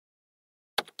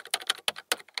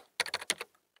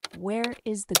Where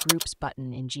is the Groups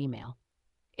button in Gmail?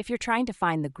 If you're trying to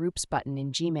find the Groups button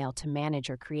in Gmail to manage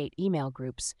or create email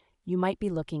groups, you might be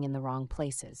looking in the wrong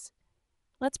places.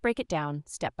 Let's break it down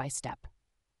step by step.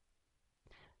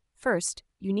 First,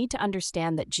 you need to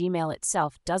understand that Gmail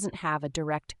itself doesn't have a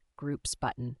direct Groups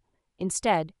button.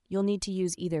 Instead, you'll need to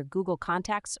use either Google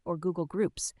Contacts or Google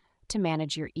Groups to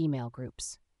manage your email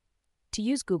groups. To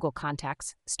use Google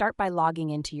Contacts, start by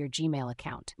logging into your Gmail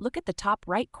account. Look at the top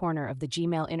right corner of the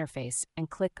Gmail interface and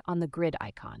click on the grid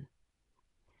icon.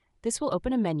 This will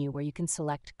open a menu where you can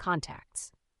select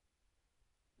Contacts.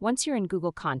 Once you're in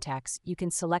Google Contacts, you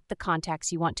can select the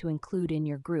contacts you want to include in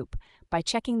your group by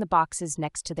checking the boxes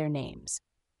next to their names.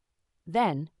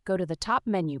 Then, go to the top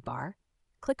menu bar,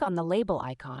 click on the label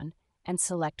icon, and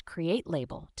select Create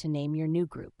Label to name your new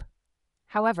group.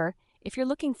 However, if you're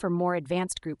looking for more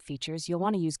advanced group features, you'll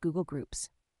want to use Google Groups.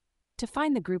 To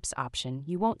find the Groups option,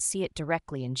 you won't see it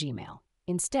directly in Gmail.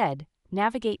 Instead,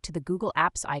 navigate to the Google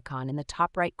Apps icon in the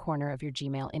top right corner of your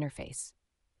Gmail interface.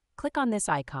 Click on this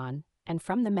icon, and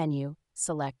from the menu,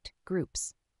 select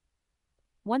Groups.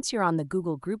 Once you're on the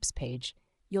Google Groups page,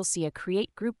 you'll see a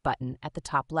Create Group button at the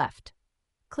top left.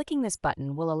 Clicking this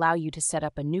button will allow you to set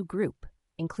up a new group,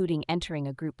 including entering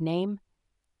a group name,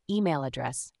 email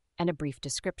address, and a brief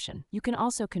description. You can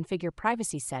also configure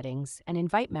privacy settings and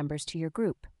invite members to your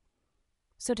group.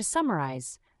 So to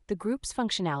summarize, the Groups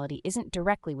functionality isn't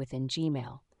directly within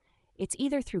Gmail. It's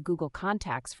either through Google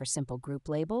Contacts for simple group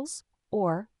labels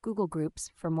or Google Groups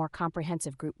for more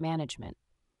comprehensive group management.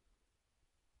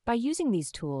 By using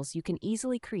these tools, you can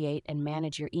easily create and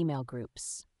manage your email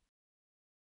groups.